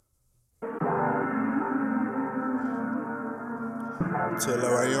Tell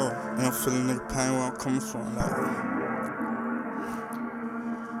her I am feeling nigga pain where I'm coming from, like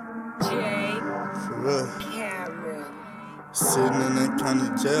for real. Sitting in that county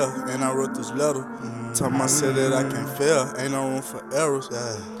jail, and I wrote this letter. Talking myself that I can't fail, ain't no room for errors.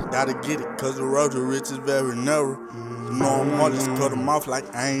 Gotta get it, cause the road to rich is very narrow. You know I'm hard, just cut him off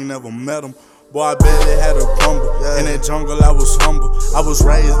like I ain't never met him. Boy, I barely had a crumble. In that jungle, I was humble. I was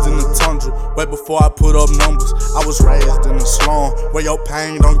raised in the tundra, way before I put up numbers. I was raised in the slum, where your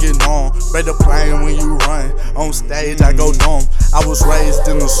pain don't get known. Break the plane when you run. On stage, I go dumb. I was raised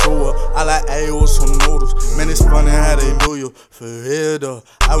in the sewer. All I ate was some noodles. Man, it's funny how they do you. For real though,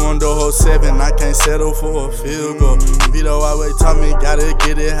 I won the whole 7. I can't settle for a field goal. Vito always taught me, gotta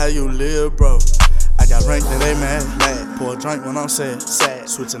get it how you live, bro. I got rank that they mad. Pour a drink when I'm sad.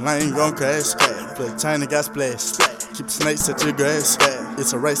 Switching lane, gon' crash. Play chain and got splash. Keep the snakes at your grass.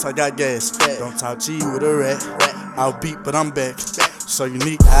 It's a race, I got gas. Don't talk G with a rat. I'll beat, but I'm back. So you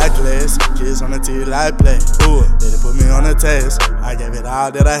need eyeglass. Kids on the T like black. Ooh, they put me on the task. I gave it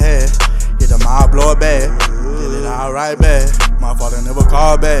all that I had. Hit them all, blow it back. Get it all right back. My father never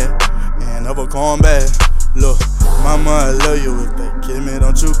called back. And never come back. Look, mama, I love you. If they kill me,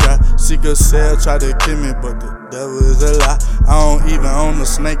 don't you cry. Secret cell try to kill me, but the devil is a lie. I don't even own a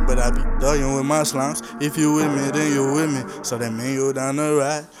snake, but I be thuggin' with my slimes. If you with me, then you with me. So that mean you down the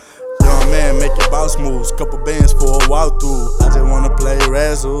ride. Young man, make your boss moves. Couple bands for a walkthrough. I just wanna play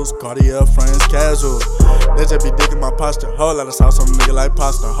razzles. Cartier friends casual. They just be digging my posture. Whole lot of sauce on a nigga like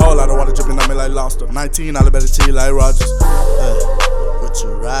pasta. Whole lot of water dripping on me like lobster. 19, I better cheat like Rogers. Would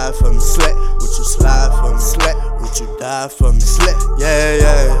you ride for me? Slat. Would you slide for me? Slat. Would you die for me? Slat.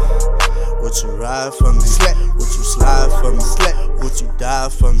 Yeah. Would you ride for me? Slat. Would you slide for me? Slat. Would you die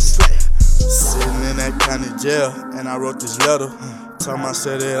for me? Slat. Sitting in that county jail, and I wrote this letter. Tell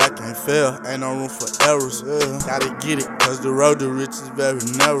myself that I can't fail, ain't no room for errors. Gotta get it, cause the road to rich is very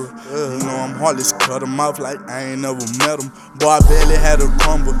narrow. You know I'm heartless, cut him off like I ain't never met him. Boy, I barely had a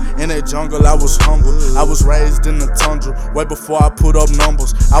crumble. In that jungle, I was humble. I was raised in the tundra, way before I put up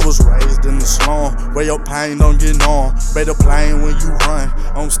numbers. I was raised in the slum, where your pain don't get known. Break the plane when you run.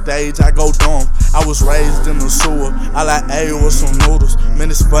 On stage, I go dumb. I was raised in the sewer. All I ate was some noodles.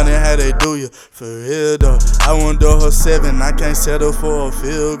 Man, it's funny how they do you. For real though, I won the whole 7. I can't settle for a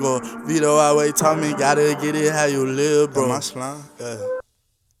field goal. Vito always taught me, gotta get it how you live, bro. My slime,